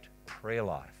great prayer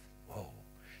life. Whoa.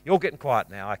 You're getting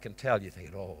quiet now. I can tell you're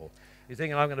thinking, oh, you're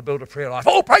thinking I'm going to build a prayer life.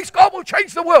 Oh, praise God, we'll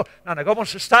change the world. No, God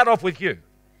wants to start off with you.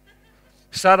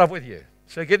 Start off with you.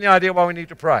 So getting the idea why we need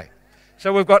to pray.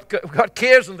 So we've got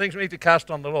cares and things we need to cast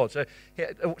on the Lord. So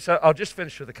I'll just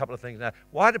finish with a couple of things now.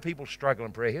 Why do people struggle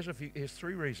in prayer? Here's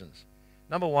three reasons.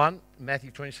 Number one,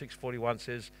 Matthew 26:41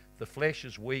 says, the flesh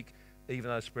is weak even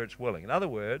though the spirit's willing. In other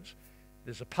words,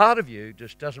 there's a part of you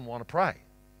just doesn't want to pray.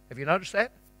 Have you noticed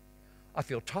that? I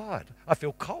feel tired. I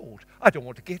feel cold. I don't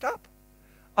want to get up.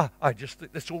 I just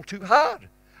think it's all too hard.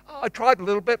 I tried a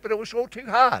little bit, but it was all too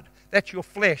hard. That's your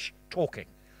flesh talking.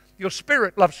 Your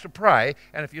spirit loves to pray,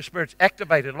 and if your spirit's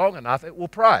activated long enough, it will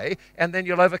pray, and then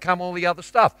you'll overcome all the other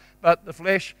stuff. But the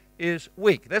flesh is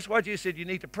weak. That's why Jesus said you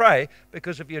need to pray,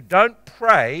 because if you don't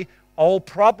pray, old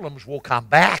problems will come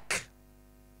back.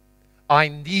 I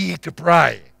need to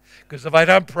pray, because if I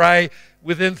don't pray,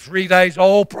 within 3 days,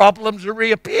 old problems are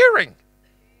reappearing.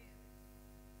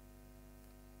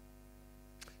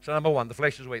 So number one, the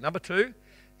flesh is weak. Number two,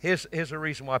 here's a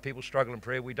reason why people struggle in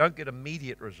prayer. We don't get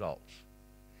immediate results.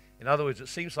 In other words, it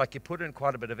seems like you put in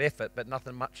quite a bit of effort, but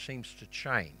nothing much seems to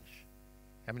change.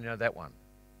 How many know that one?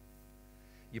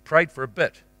 You prayed for a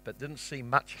bit, but didn't see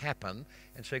much happen,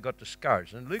 and so you got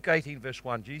discouraged. In Luke 18, verse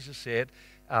 1, Jesus said,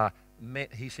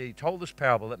 he told this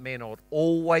parable that men ought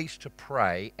always to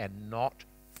pray and not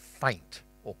faint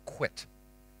or quit.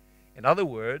 In other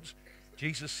words,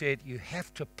 Jesus said you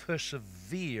have to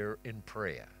persevere in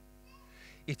prayer.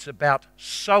 It's about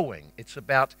sowing. It's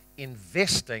about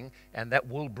investing, and that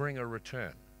will bring a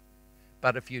return.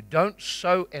 But if you don't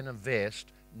sow and invest,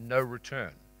 no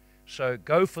return. So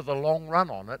go for the long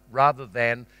run on it rather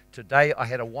than today I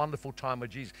had a wonderful time with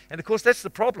Jesus. And of course, that's the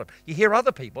problem. You hear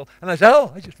other people and they say,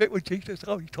 oh, I just met with Jesus.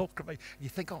 Oh, he talked to me. And you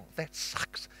think, oh, that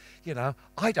sucks. You know,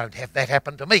 I don't have that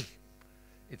happen to me.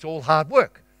 It's all hard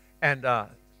work. And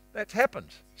that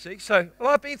happens. See, so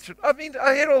well,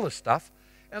 I had all this stuff.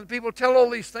 And people tell all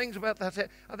these things about that.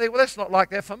 I think, well, that's not like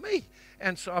that for me.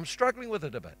 And so I'm struggling with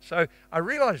it a bit. So I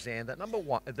realized then that number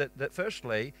one, that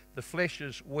firstly, the flesh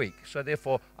is weak. So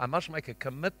therefore, I must make a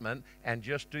commitment and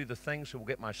just do the things that will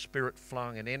get my spirit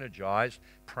flowing and energized,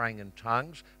 praying in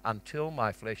tongues, until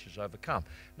my flesh is overcome.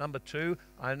 Number two,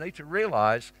 I need to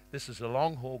realize this is a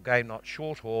long haul game, not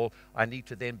short haul. I need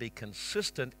to then be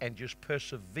consistent and just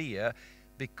persevere,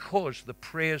 because the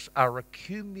prayers are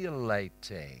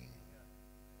accumulating.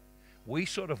 We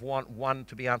sort of want one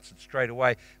to be answered straight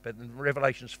away, but in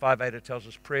Revelations 5:8 it tells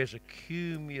us prayers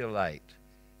accumulate,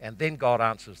 and then God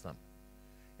answers them.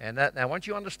 And now once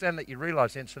you understand that, you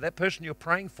realize then, so that person you're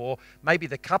praying for, maybe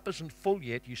the cup isn't full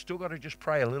yet, you still got to just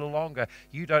pray a little longer.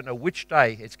 You don't know which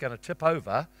day it's going to tip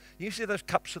over. You see those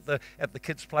cups at the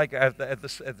kids' playground, at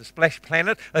the Splash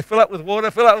Planet? They fill up with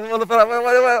water, fill up with water, fill up with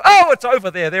water. Oh, it's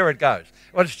over there it goes.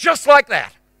 Well, it's just like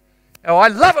that. Oh, I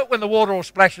love it when the water all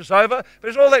splashes over, but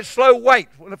it's all that slow wait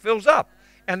when it fills up.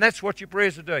 And that's what your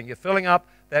prayers are doing. You're filling up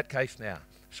that case now.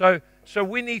 So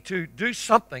we need to do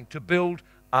something to build,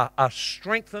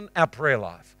 strengthen our prayer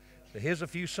life. So here's a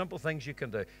few simple things you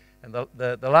can do. And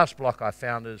the last block I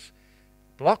found is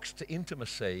blocks to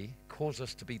intimacy cause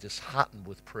us to be disheartened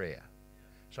with prayer.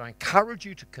 So I encourage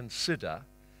you to consider,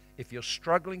 if you're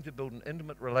struggling to build an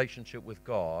intimate relationship with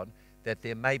God, that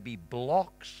there may be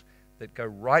blocks that go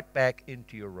right back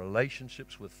into your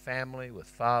relationships with family, with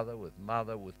father, with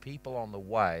mother, with people on the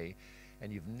way,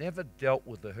 and you've never dealt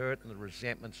with the hurt and the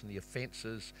resentments and the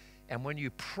offenses. And when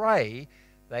you pray,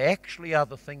 they actually are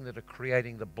the thing that are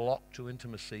creating the block to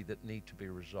intimacy that need to be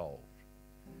resolved.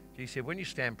 Jesus said, when you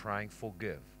stand praying,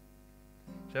 forgive.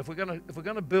 So if we're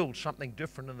going to build something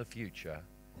different in the future,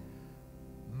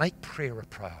 make prayer a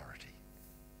priority.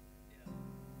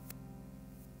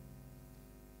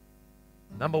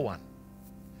 Number one,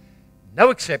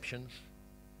 no exceptions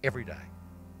every day.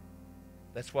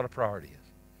 That's what a priority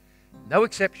is. No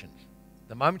exceptions.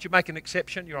 The moment you make an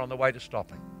exception, you're on the way to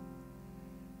stopping.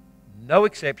 No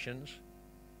exceptions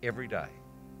every day.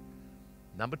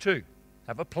 Number two,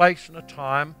 have a place and a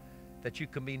time that you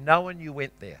can be known you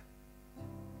went there,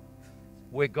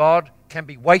 where God can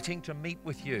be waiting to meet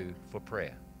with you for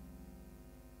prayer.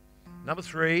 Number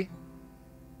three,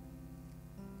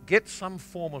 get some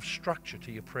form of structure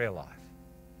to your prayer life.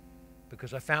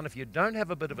 Because I found if you don't have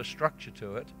a bit of a structure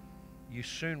to it, you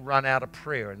soon run out of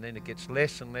prayer, and then it gets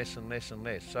less and less and less and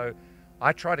less. So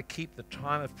I try to keep the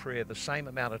time of prayer the same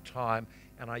amount of time,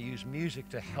 and I use music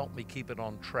to help me keep it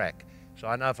on track. So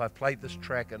I know if I've played this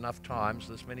track enough times,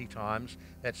 this many times,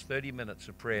 that's 30 minutes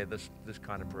of prayer, this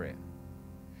kind of prayer.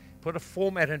 Put a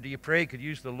format into your prayer. You could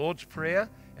use the Lord's Prayer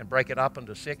and break it up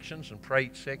into sections and pray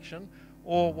each section.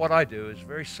 Or what I do is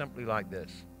very simply like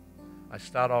this. I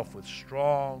start off with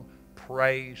strong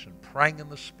praise and praying in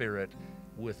the Spirit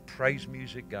with praise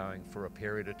music going for a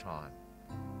period of time.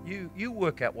 You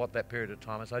work out what that period of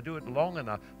time is. I do it long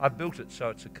enough. I've built it so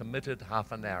it's a committed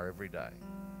half an hour every day.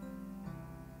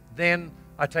 Then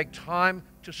I take time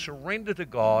to surrender to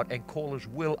God and call His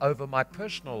will over my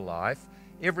personal life,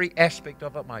 every aspect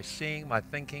of it, my seeing, my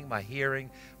thinking, my hearing,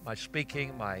 my speaking,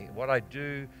 what I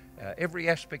do, every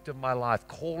aspect of my life,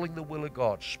 calling the will of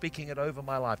God, speaking it over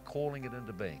my life, calling it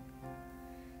into being.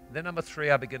 Then number three,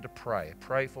 I begin to pray.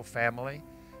 Pray for family,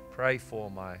 pray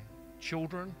for my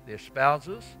children, their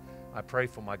spouses. I pray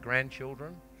for my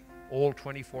grandchildren, all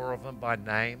 24 of them by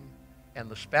name, and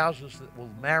the spouses that will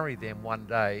marry them one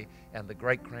day, and the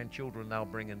great-grandchildren they'll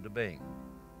bring into being.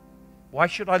 Why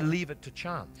should I leave it to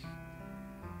chance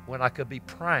when I could be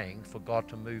praying for God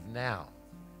to move now?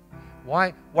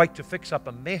 Why wait to fix up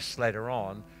a mess later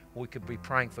on? We could be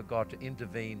praying for God to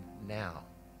intervene now.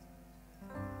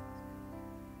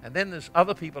 And then there's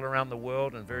other people around the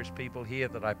world and various people here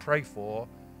that I pray for,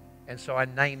 and so I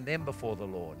name them before the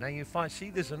Lord. Now you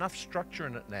see there's enough structure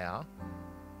in it now.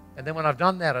 And then when I've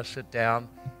done that, I sit down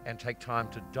and take time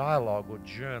to dialogue or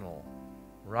journal,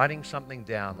 writing something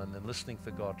down and then listening for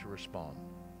God to respond.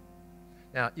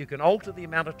 Now, you can alter the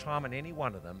amount of time in any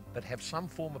one of them, but have some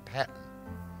form of pattern.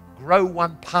 Grow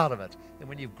one part of it. And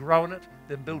when you've grown it,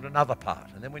 then build another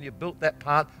part. And then when you've built that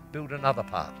part, build another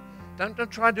part.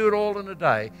 Don't try and do it all in a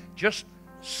day. Just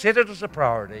set it as a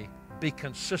priority. Be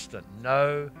consistent.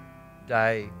 No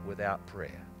day without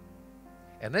prayer.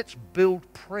 And let's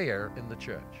build prayer in the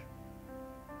church.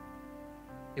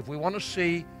 If we want to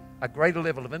see a greater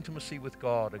level of intimacy with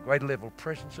God, a greater level of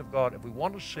presence of God, if we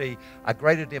want to see a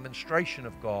greater demonstration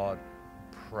of God,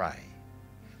 pray.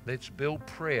 Let's build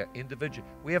prayer individually.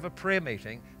 We have a prayer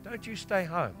meeting. Don't you stay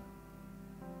home.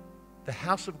 The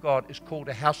house of God is called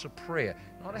a house of prayer,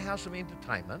 not a house of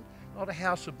entertainment, not a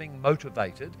house of being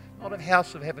motivated, not a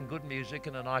house of having good music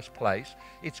in a nice place.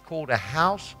 It's called a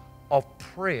house of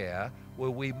prayer where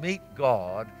we meet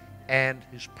God and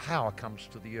His power comes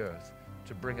to the earth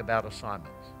to bring about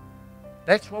assignments.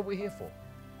 That's what we're here for.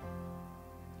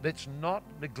 Let's not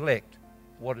neglect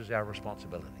what is our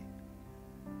responsibility.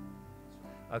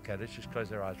 Okay, let's just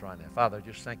close our eyes right now. Father,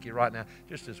 just thank you right now.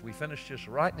 Just as we finish, just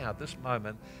right now, this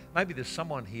moment, maybe there's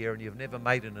someone here and you've never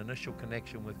made an initial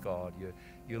connection with God.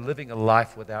 You're living a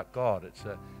life without God. It's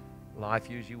a life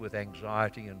usually with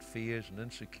anxiety and fears and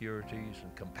insecurities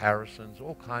and comparisons,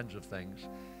 all kinds of things.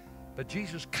 But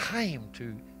Jesus came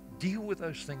to deal with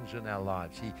those things in our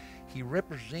lives. He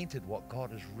represented what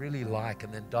God is really like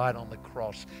and then died on the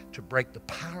cross to break the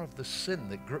power of the sin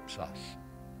that grips us.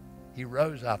 He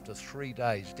rose after 3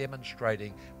 days,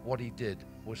 demonstrating what He did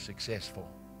was successful.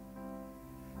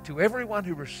 To everyone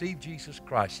who received Jesus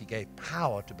Christ, He gave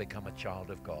power to become a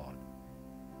child of God.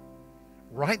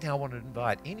 Right now, I want to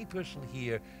invite any person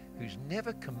here who's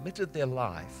never committed their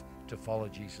life to follow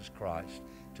Jesus Christ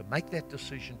to make that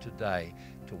decision today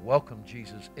to welcome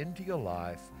Jesus into your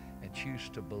life and choose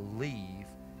to believe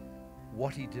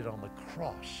what He did on the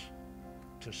cross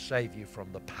to save you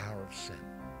from the power of sin.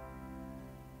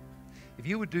 If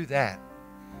you would do that,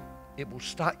 it will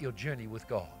start your journey with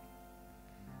God.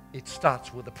 It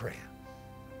starts with a prayer.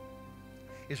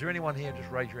 Is there anyone here, just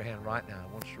raise your hand right now,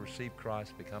 who wants to receive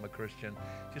Christ, become a Christian?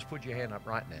 Just put your hand up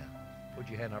right now. Put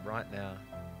your hand up right now.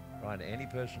 Right now. Any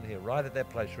person here, right at that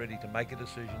place, ready to make a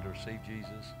decision to receive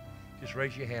Jesus, just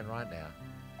raise your hand right now.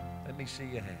 Let me see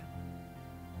your hand.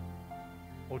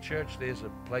 Well, church, there's a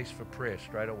place for prayer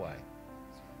straight away.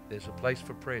 There's a place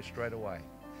for prayer straight away.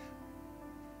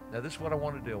 Now, this is what I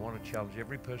want to do. I want to challenge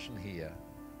every person here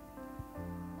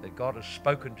that God has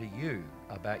spoken to you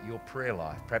about your prayer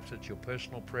life. Perhaps it's your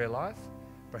personal prayer life,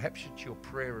 Perhaps it's your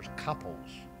prayer as couples.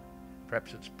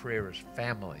 Perhaps it's prayer as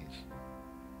families.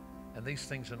 And these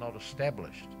things are not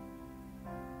established.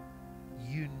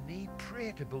 You need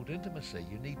prayer to build intimacy.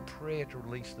 You need prayer to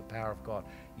release the power of God.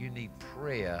 You need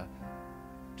prayer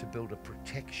to build a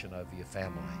protection over your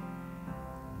family.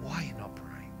 Why are you not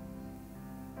praying?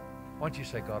 Why don't you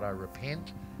say, God, I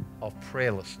repent of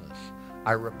prayerlessness.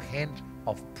 I repent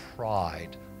of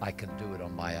pride. I can do it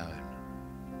on my own.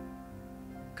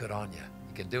 Good on you.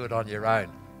 You can do it on your own.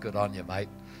 Good on you, mate.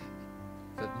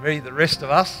 But me, the rest of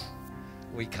us,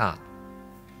 we can't.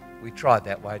 We tried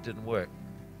that way, it didn't work.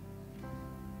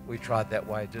 We tried that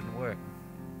way, it didn't work.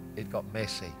 It got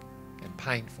messy and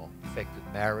painful, affected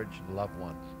marriage and loved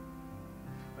ones.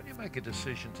 When you make a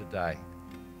decision today,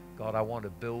 God, I want to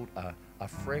build a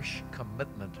fresh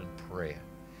commitment in prayer.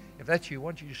 If that's you,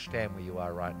 why don't you just stand where you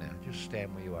are right now? Just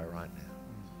stand where you are right now.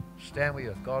 Stand where you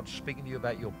are. If God's speaking to you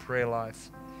about your prayer life,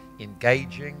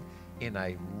 engaging in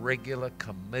a regular,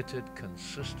 committed,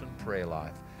 consistent prayer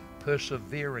life,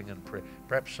 persevering in prayer.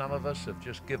 Perhaps some of us have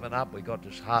just given up. We got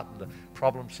disheartened. The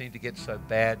problems seemed to get so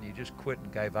bad and you just quit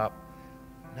and gave up.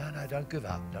 No, don't give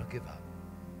up. Don't give up.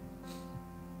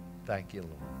 Thank you,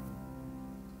 Lord.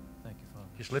 Thank you, Father.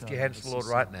 Just lift your hands to the Lord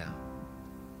right now.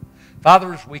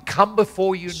 Father, as we come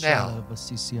before you now,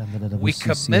 we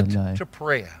commit to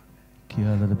prayer.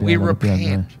 We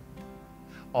repent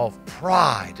of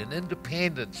pride and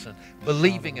independence and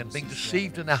believing and being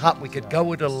deceived in our heart we could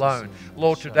go it alone.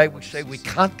 Lord, today we say we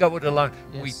can't go it alone.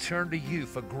 We turn to you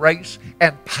for grace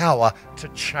and power to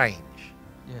change.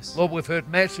 Yes. Lord, we've heard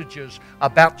messages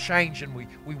about change and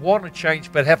we want to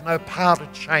change but have no power to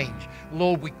change.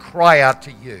 Lord, we cry out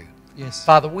to you. Yes.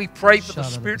 Father, we pray for the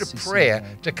spirit of prayer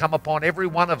to come upon every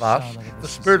one of us, the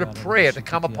spirit of prayer to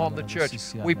come upon the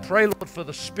church. We pray, Lord, for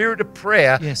the spirit of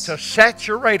prayer to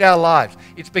saturate our lives.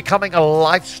 It's becoming a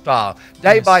lifestyle.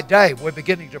 Day by day, we're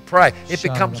beginning to pray. It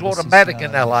becomes automatic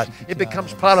in our lives. It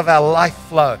becomes part of our life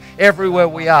flow. Everywhere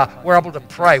we are, we're able to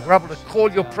pray. We're able to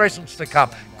call your presence to come,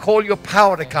 call your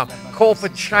power to come, call for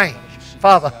change.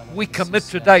 Father, we commit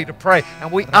today to pray,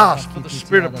 and we ask for the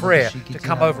spirit of prayer to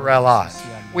come over our lives.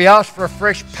 We ask for a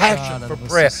fresh passion for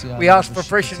prayer. We ask for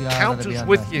fresh encounters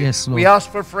with you. We ask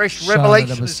for fresh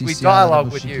revelation as we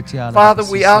dialogue with you. Father,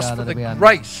 we ask for the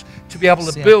grace to be able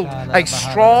to build a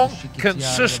strong,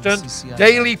 consistent,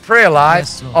 daily prayer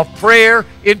life of prayer,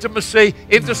 intimacy,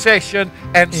 intercession,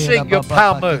 and seeing your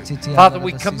power move. Father,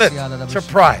 we commit to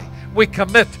pray. We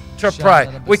commit to pray.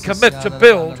 We commit to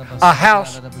build a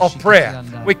house of prayer.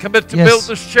 We commit to build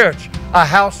this church a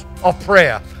house of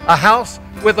prayer, a house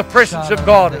where the presence of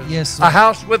God is, a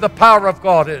house where the power of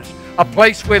God is, a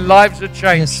place where lives are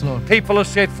changed, people are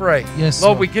set free.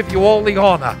 Lord, we give you all the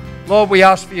honor. Lord, we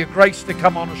ask for your grace to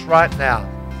come on us right now.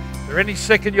 If there are any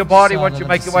sick in your body, why don't you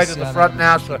make your way to the front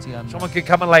now so someone can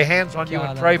come and lay hands on you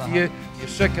and pray for you. You're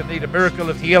sick and need a miracle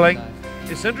of healing.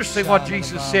 It's interesting what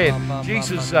Jesus said.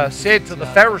 Jesus said to the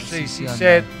Pharisees, he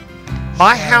said,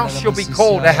 my house shall be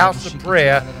called a house of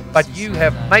prayer, but you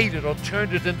have made it or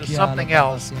turned it into something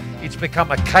else. It's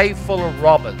become a cave full of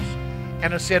robbers.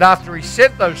 And it said after he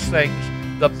said those things,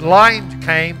 the blind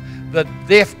came, the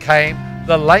deaf came,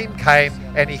 the lame came,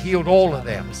 and he healed all of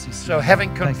them. So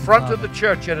having confronted the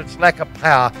church at its lack of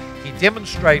power, he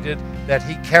demonstrated that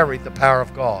he carried the power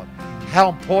of God. How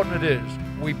important it is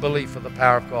we believe for the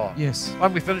power of God. Yes. Why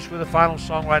don't we finish with a final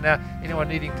song right now? Anyone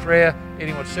needing prayer,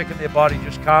 anyone sick in their body,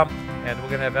 just come, and we're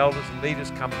going to have elders and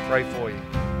leaders come and pray for you.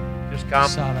 Just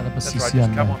come. That's right,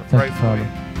 just come on and pray for you.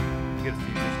 Get a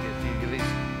few, just get a few.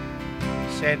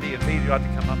 Release. Sandy and Peter, you'd like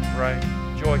to come up and pray.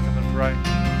 Joy, come and pray.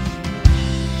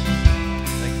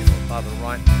 Thank you, Lord. Father,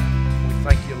 right now, we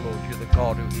thank you, Lord, you're the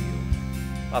God who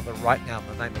heals. Father, right now, in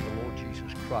the name of the Lord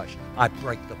Jesus Christ, I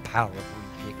break the power of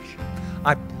rejection.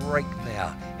 I break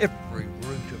now every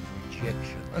root of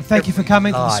rejection. Thank you for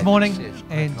coming this morning,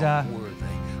 and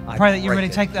I pray that you really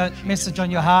take that message on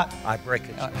your heart. I break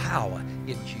its power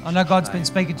in Jesus' I know God's name. been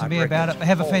speaking to me about it, but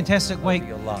have a fantastic week,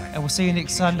 and we'll see you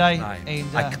next Sunday, and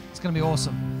it's going to be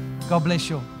awesome. God bless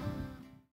you.